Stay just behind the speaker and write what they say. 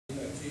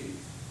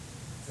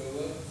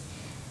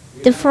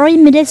The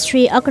Foreign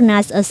Ministry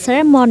organized a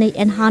ceremony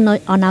in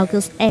Hanoi on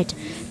August 8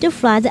 to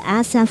fly the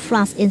ASEAN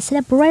flags in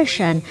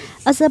celebration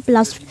of the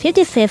bloc's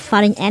 55th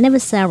founding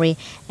anniversary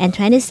and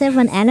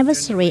 27th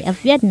anniversary of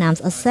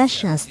Vietnam's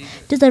accession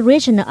to the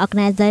regional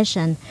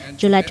organization,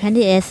 July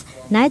 28,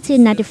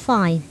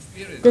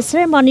 1995. The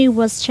ceremony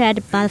was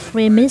chaired by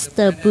Foreign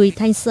Minister Bùi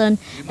Thanh Sơn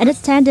and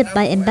attended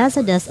by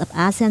ambassadors of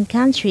ASEAN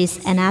countries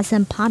and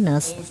ASEAN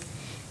partners.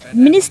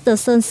 Minister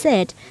Sun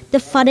said the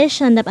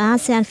foundation of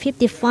ASEAN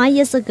 55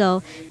 years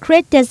ago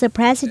created the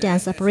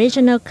presidents of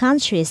regional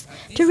countries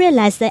to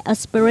realize their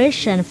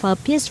aspiration for a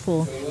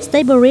peaceful,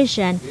 stable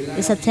region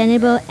with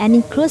sustainable and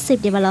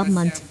inclusive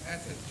development.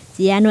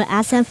 The annual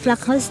ASEAN flag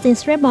hoisting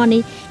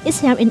ceremony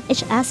is held in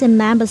each ASEAN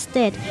member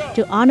state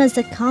to honor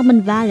the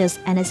common values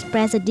and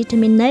express a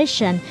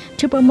determination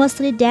to promote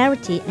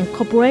solidarity and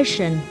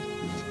cooperation.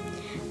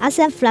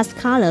 ASEAN flag's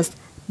colors,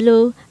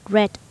 blue,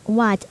 red,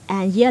 white,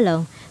 and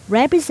yellow,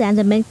 represent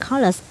the main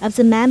colors of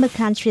the member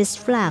countries'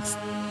 flags.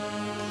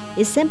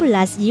 It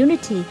symbolizes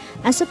unity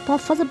and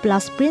support for the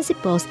bloc's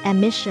principles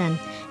and mission,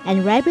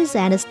 and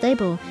represents a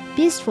stable,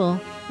 peaceful,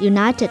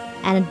 united,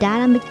 and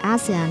dynamic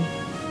ASEAN.